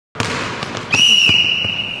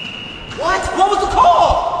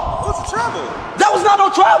travel. That was not no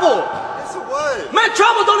travel. Yes, it was. Man,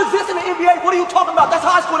 travel don't exist in the NBA. What are you talking about? That's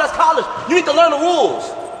high school, that's college. You need to learn the rules.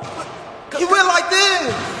 You went like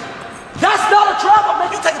this. That's not a travel, man.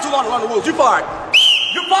 You taking too long to learn the rules. You fired.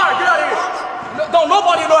 You fired. Get out of here. Don't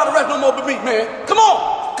nobody know how to ref no more but me, man. Come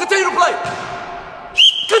on. Continue to play.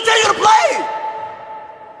 Continue to play.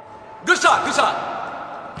 Good shot. Good shot.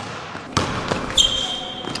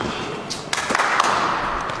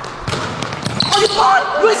 Oh, you fired?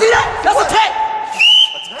 You ain't see that? That's a tag.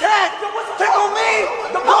 Tag. Tag on me.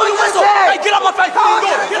 Blow your whistle. Hey, get out my face. What are you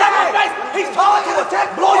doing? Get out my face. He's calling you a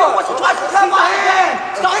tag. Blow your whistle twice. Tap my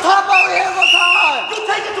hand. Stop talking over here one time. You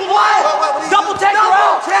take it to what? Double tag.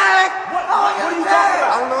 Double tag. What are you talking about?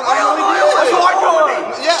 I don't know. I don't know what you That's what I'm doing.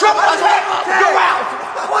 Triple tag. You're out.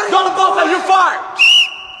 Y'all are both out. You're fired.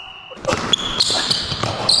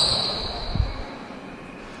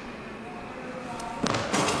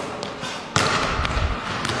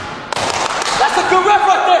 That's a good ref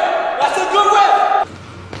right there. That's a good ref.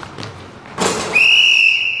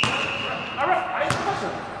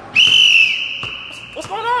 What's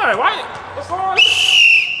going on? Why? What's going on?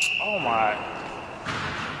 Oh my.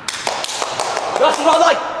 That's what I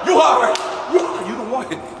like. You are. You the one.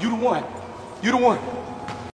 You the one. You the one.